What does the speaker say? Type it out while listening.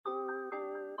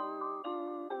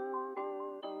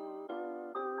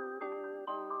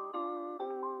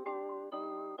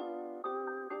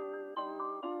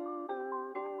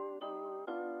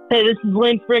Hey, this is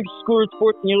Lane Frank, School of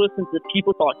Sports, and you're listening to the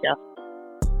People Podcast.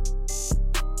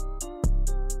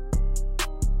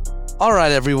 All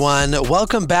right, everyone.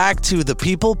 Welcome back to the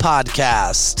People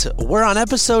Podcast. We're on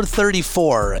episode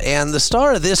 34, and the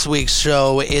star of this week's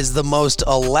show is the most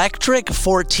electric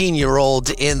 14-year-old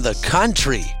in the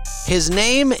country. His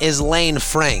name is Lane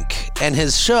Frank, and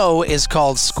his show is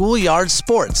called Schoolyard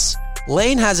Sports.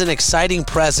 Lane has an exciting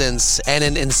presence and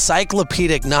an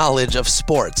encyclopedic knowledge of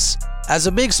sports. As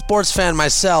a big sports fan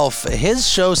myself, his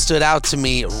show stood out to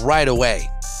me right away.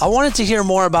 I wanted to hear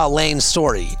more about Lane's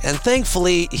story, and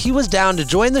thankfully, he was down to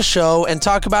join the show and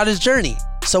talk about his journey.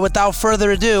 So without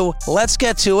further ado, let's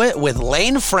get to it with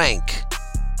Lane Frank.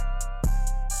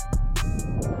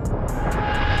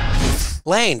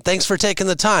 Lane, thanks for taking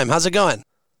the time. How's it going?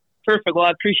 Perfect. Well,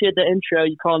 I appreciate the intro.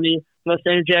 You called me most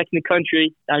energetic in the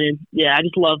country. I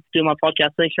just love doing my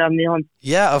podcast. Thanks for having me on.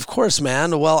 Yeah, of course,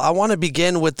 man. Well, I want to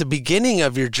begin with the beginning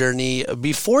of your journey.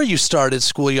 Before you started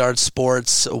Schoolyard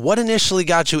Sports, what initially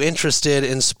got you interested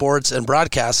in sports and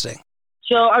broadcasting?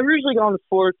 So I originally got into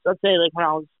sports, I'd say like when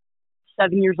I was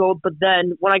 7 years old. But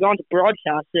then when I got into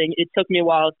broadcasting, it took me a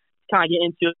while to kind of get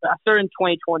into it. I started in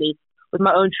 2020 with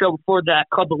my own show before that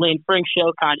called The Lane Frank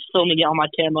Show, kind of just filming it on my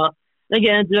camera. And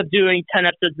again, I ended up doing 10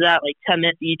 episodes of that, like 10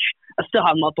 minutes each. I still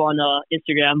have them up on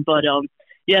Instagram, but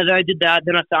then I did that.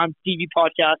 Then I found DV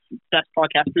Podcast, best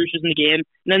podcast producers in the game,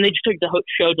 and then they just took the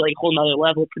show to like a whole nother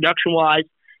level, production wise.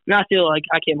 And I feel like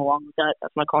I came along with that.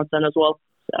 That's my content as well.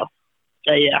 So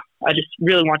yeah, I just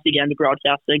really wanted to get into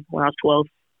broadcasting when I was 12.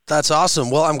 That's awesome.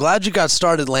 Well, I'm glad you got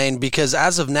started, Lane, because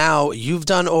as of now, you've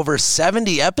done over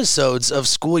 70 episodes of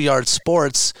Schoolyard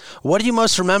Sports. What do you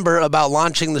most remember about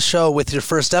launching the show with your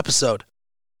first episode?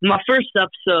 My first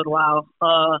episode, wow.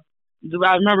 I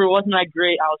remember it wasn't that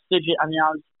great. I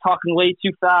was talking way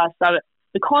too fast.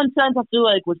 The content, I feel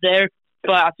like, was there,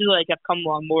 but I feel like I've come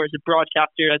along more as a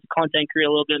broadcaster, as a content creator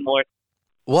a little bit more.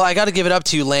 Well, I got to give it up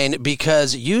to you, Lane,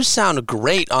 because you sound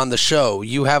great on the show.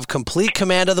 You have complete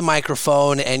command of the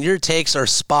microphone, and your takes are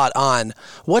spot on.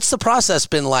 What's the process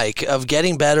been like of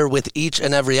getting better with each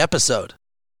and every episode?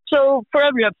 So for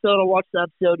every episode, I'll watch the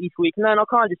episode each week, and then I'll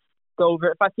kind of just go over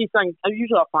it. If I see something,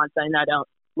 usually I'll find something I don't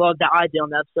love that I did on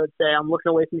the episode. Say I'm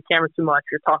looking away from the camera too much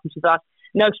or talking too fast.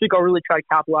 Next week, I'll really try to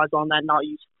capitalize on that and not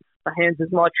use my hands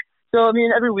as much. So,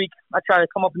 every week, I try to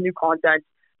come up with new content.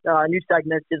 New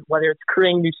segments, whether it's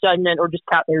creating a new segment or just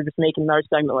making another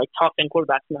segment like top 10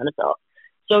 quarterbacks in the NFL.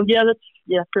 So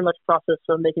that's pretty much the process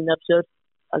of making the episode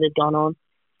as they've gone on.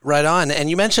 Right on.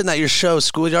 And you mentioned that your show,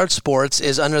 Schoolyard Sports,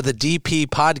 is under the DP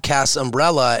Podcast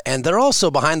umbrella, and they're also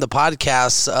behind the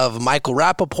podcasts of Michael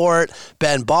Rappaport,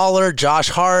 Ben Baller, Josh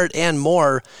Hart, and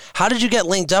more. How did you get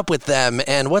linked up with them,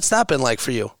 and what's that been like for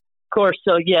you? Of course.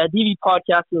 So, DB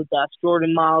Podcast is the best.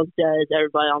 Jordan, Miles, Des,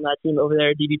 everybody on that team over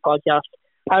there at DB Podcast.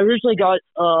 I originally got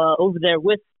over there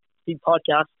with the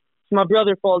podcast. So my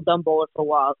brother followed Ben Bowler for a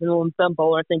while. And when Ben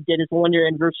Bowler, I think, did his 1-year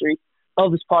anniversary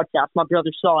of his podcast, my brother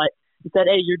saw it and said,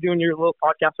 "Hey, you're doing your little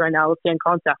podcast right now. Let's get in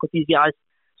contact with these guys."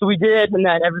 So we did, and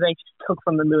then everything just took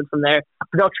from the moon from there.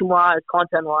 Production-wise,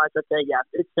 content-wise, I'd say,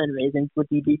 it's been amazing with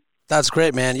DB. That's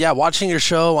great, man. Yeah, watching your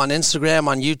show on Instagram,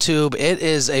 on YouTube, it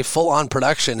is a full-on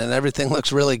production, and everything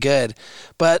looks really good.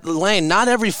 But, Lane, not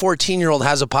every 14-year-old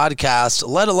has a podcast,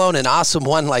 let alone an awesome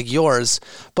one like yours.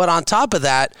 But on top of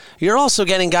that, you're also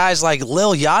getting guys like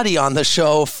Lil Yachty on the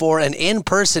show for an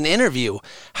in-person interview.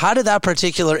 How did that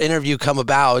particular interview come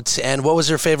about, and what was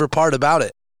your favorite part about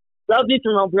it? That was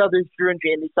through my brothers, Drew and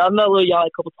Jamie. So I've met Lil Yachty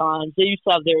a couple times. They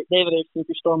have their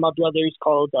sneaker store. My brother's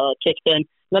called Kickpin.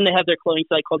 Then they have their clothing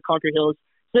site called Conquer Hills.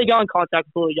 So they got in contact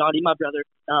with Lil Yachty. My brother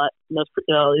knows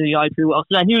Lil Yachty pretty well.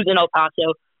 So then he was in El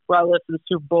Paso, where I lived for the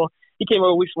Super Bowl. He came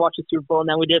over, we should watch the Super Bowl, and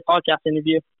then we did a podcast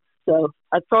interview. So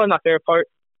that's probably my favorite part.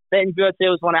 The interview, I'd say,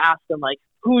 was when I asked him, like,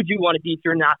 who would you want to be if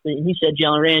you're an athlete? And he said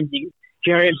Jalen Ramsey.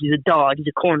 Jalen Ramsey's a dog. He's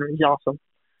a corner. He's awesome.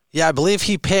 Yeah, I believe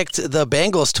he picked the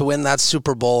Bengals to win that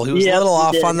Super Bowl. He was a little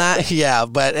off on that. Yeah,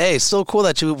 but hey, still cool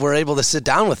that you were able to sit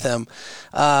down with him.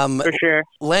 For sure.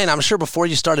 Lane, I'm sure before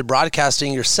you started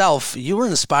broadcasting yourself, you were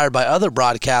inspired by other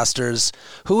broadcasters.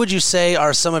 Who would you say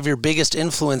are some of your biggest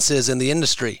influences in the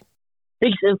industry?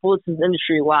 Biggest influences in the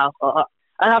industry, wow.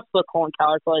 I'd have to put Colin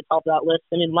Cowherd probably top of that list.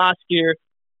 Last year,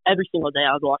 every single day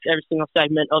I would watch every single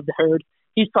segment of The Herd.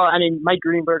 He's probably, Mike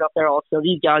Greenberg up there also.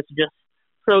 These guys are just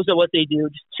pros at what they do.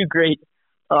 Just two great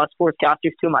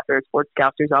sportscasters, two of my favorite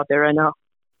sportscasters out there right now.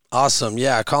 Awesome.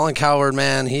 Yeah, Colin Cowherd,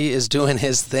 man, he is doing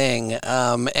his thing.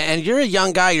 And you're a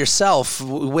young guy yourself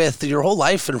with your whole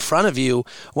life in front of you.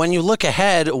 When you look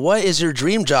ahead, what is your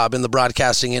dream job in the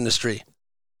broadcasting industry?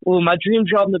 Well, my dream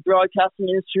job in the broadcasting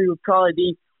industry would probably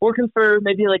be working for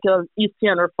maybe like a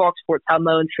ESPN or Fox Sports, have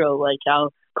my own show, like how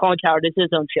Colin Coward has his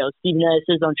own show, Stephen A. has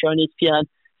his own show on ESPN,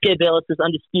 Gabe Bayless is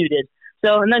Undisputed.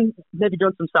 So, and then maybe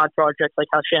doing some side projects, like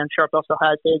how Shannon Sharp also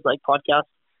has his like podcast.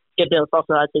 Gabe Bayless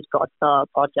also has his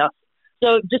podcast.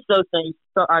 So just those things.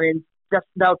 So, I mean, that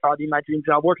would probably be my dream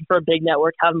job, working for a big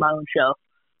network, having my own show,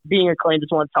 being acclaimed as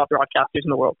one of the top broadcasters in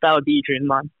the world. That would be a dream of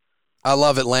mine. I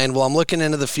love it, Lane. Well, I'm looking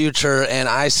into the future, and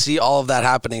I see all of that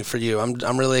happening for you.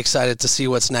 I'm really excited to see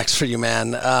what's next for you,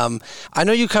 man. I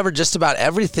know you covered just about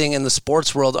everything in the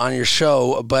sports world on your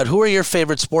show, but who are your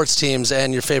favorite sports teams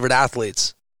and your favorite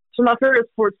athletes? So my favorite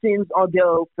sports teams, I'll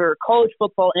go for college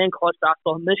football and college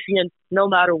basketball. Michigan, no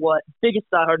matter what. Biggest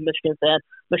diehard Michigan fan.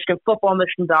 Michigan football,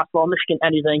 Michigan basketball, Michigan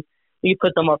anything. You can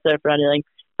put them up there for anything.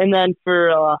 And then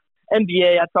for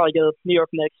NBA, I'd probably go New York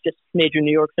Knicks, just major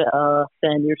New York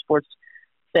fan, New York sports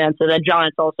fan. So then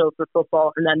Giants also for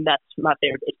football, and then Mets, my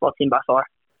favorite baseball team by far.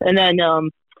 And then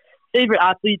favorite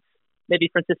athletes, maybe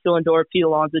Francisco Lindor, Pete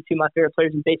Alonso, two of my favorite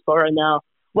players in baseball right now.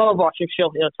 Love watching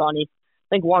Shohei Ohtani.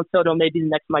 I think Juan Soto may be the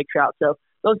next Mike Trout. So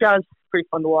those guys, pretty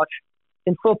fun to watch.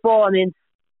 In football, I mean,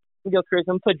 we go crazy.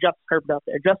 I'm going to put Justin Herbert out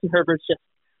there. Justin Herbert's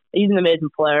he's an amazing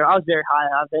player. I was very high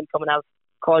on him coming out of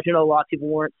college. I know a lot of people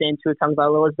weren't saying Tua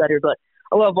Tagovailoa was better, but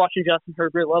I love watching Justin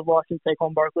Herbert. Love watching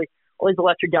Saquon Barkley. All these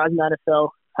electric guys in the NFL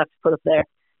have to put up there.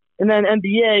 And then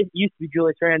NBA used to be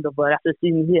Julius Randle, but after the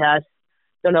season he has,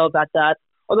 don't know about that.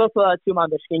 I'll also two of my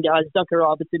Michigan guys, Duncan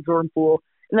Robinson, Jordan Poole,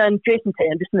 and then Jason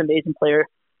Tatum, just an amazing player.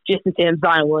 Jason Tatum,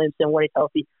 Zion Williamson, when he's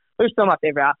healthy. They're still my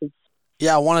favorite athletes.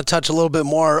 Yeah, I want to touch a little bit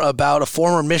more about a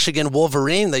former Michigan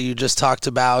Wolverine that you just talked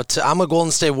about. I'm a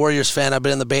Golden State Warriors fan. I've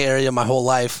been in the Bay Area my whole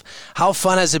life. How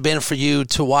fun has it been for you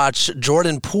to watch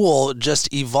Jordan Poole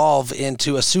just evolve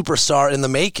into a superstar in the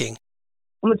making?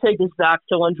 I'm going to take this back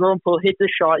to when Jordan Poole hit the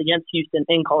shot against Houston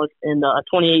in college in the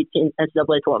 2018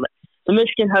 NCAA tournament. So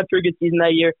Michigan had a pretty good season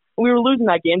that year. We were losing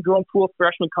that game. Jordan Poole,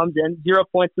 freshman, comes in, 0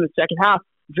 points in the second half,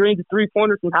 drains the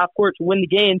three-pointers from half court to win the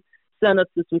game, sent us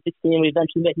to Sweet 16. We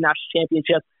eventually made the national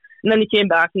championship. And then he came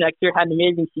back the next year, had an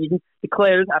amazing season,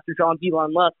 declared after John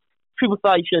Beilein left. People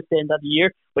thought he should have stayed another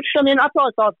year, which, I mean, I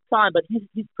probably thought at the time, but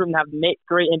he's proven to have a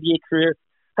great NBA career.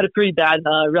 Had a pretty bad,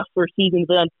 rough first season.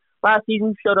 But then last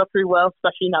season showed up pretty well,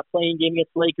 especially in that playing game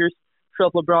against the Lakers. Showed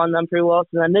up LeBron and them pretty well.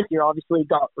 So then this year, obviously,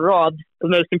 got robbed, the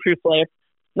most improved player.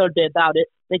 No day about it.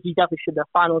 I think he definitely should have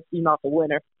finalist, he's not the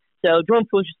winner. So Jordan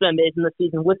Poole's just been amazing this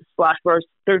season with the splash bars,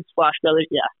 third splash brother.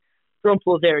 Yeah, Jordan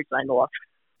Poole is very exciting to watch.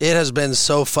 It has been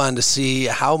so fun to see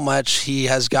how much he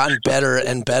has gotten better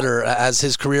and better as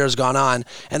his career has gone on.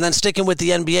 And then sticking with the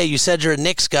NBA, you said you're a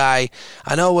Knicks guy.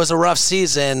 I know it was a rough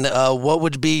season. What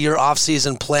would be your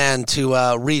off-season plan to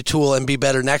retool and be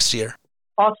better next year?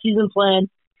 Off-season plan,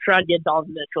 try to get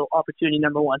Donovan Mitchell, opportunity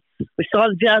number one. We saw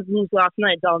the Jazz lose last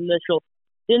night. Donovan Mitchell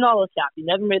did not look happy.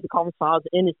 Never made the conference finals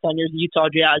in his tenure as the Utah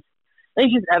Jazz. I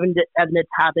think it's just evident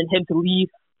happened. Him to leave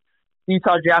the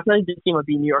Utah Jazz. I think this team would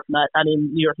be New York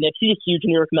Knicks. He's a huge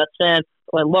New York Mets fan.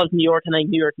 I love New York, and I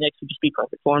think New York Knicks would just be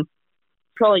perfect for him.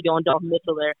 Probably going Donovan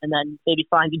Mitchell there, and then maybe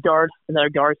find another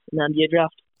guard in the NBA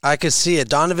draft. I could see it.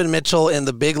 Donovan Mitchell in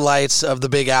the big lights of the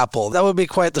Big Apple. That would be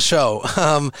quite the show.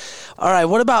 All right,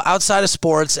 what about outside of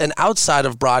sports and outside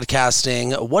of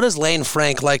broadcasting? What does Lane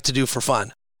Frank like to do for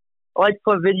fun? I like to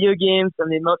play video games. I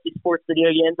mean, mostly sports video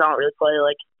games. I don't really play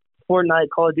like Fortnite,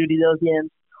 Call of Duty, those games.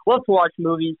 Love to watch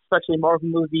movies, especially Marvel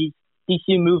movies,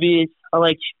 DC movies. I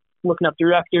like looking up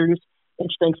directors,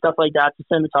 interesting stuff like that. The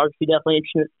cinematography definitely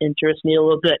interests me a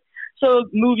little bit. So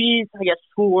movies, I guess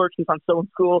schoolwork, since I'm still in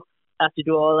school, I have to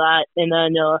do all of that. And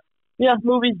then,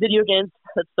 movies, video games,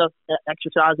 that stuff,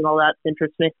 exercise and all that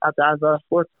interests me outside of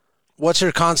sports. What's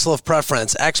your console of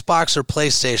preference, Xbox or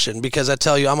PlayStation? Because I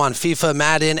tell you, I'm on FIFA,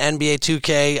 Madden, NBA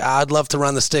 2K. I'd love to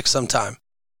run the stick sometime.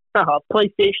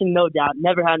 PlayStation, no doubt.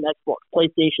 Never had an Xbox.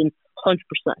 PlayStation, 100%.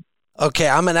 Okay,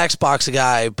 I'm an Xbox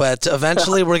guy, but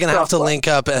eventually we're going to have to link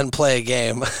up and play a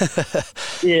game.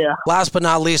 Yeah. Last but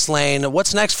not least, Lane,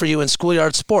 what's next for you in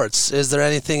schoolyard sports? Is there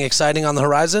anything exciting on the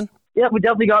horizon? Yeah, we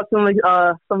definitely got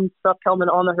some stuff coming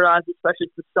on the horizon,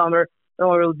 especially this summer. I don't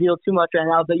want to reveal too much right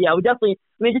now, but yeah, we definitely,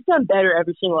 just done better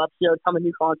every single episode, ton of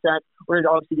new content. We're going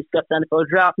to obviously discuss the NFL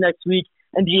draft next week,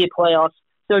 NBA playoffs.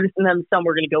 So just in the summer,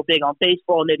 we're going to go big on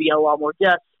baseball, maybe get a lot more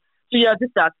guests. So yeah,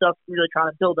 just that stuff, really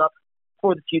trying to build up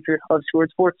for the future of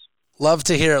schoolyard sports. Love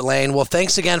to hear it, Lane. Well,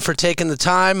 thanks again for taking the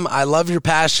time. I love your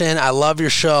passion. I love your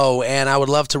show, and I would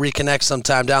love to reconnect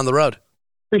sometime down the road.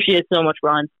 Appreciate it so much,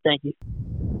 Brian. Thank you.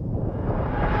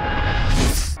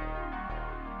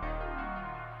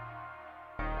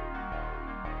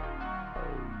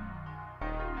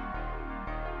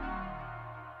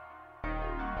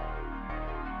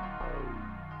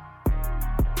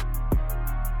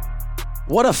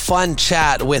 What a fun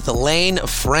chat with Lane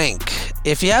Frank.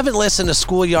 If you haven't listened to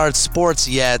Schoolyard Sports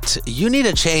yet, you need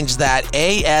to change that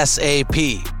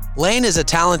ASAP. Lane is a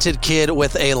talented kid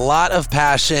with a lot of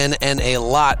passion and a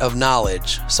lot of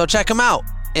knowledge, so check him out.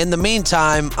 In the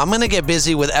meantime, I'm going to get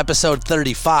busy with episode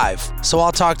 35, so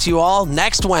I'll talk to you all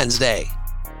next Wednesday.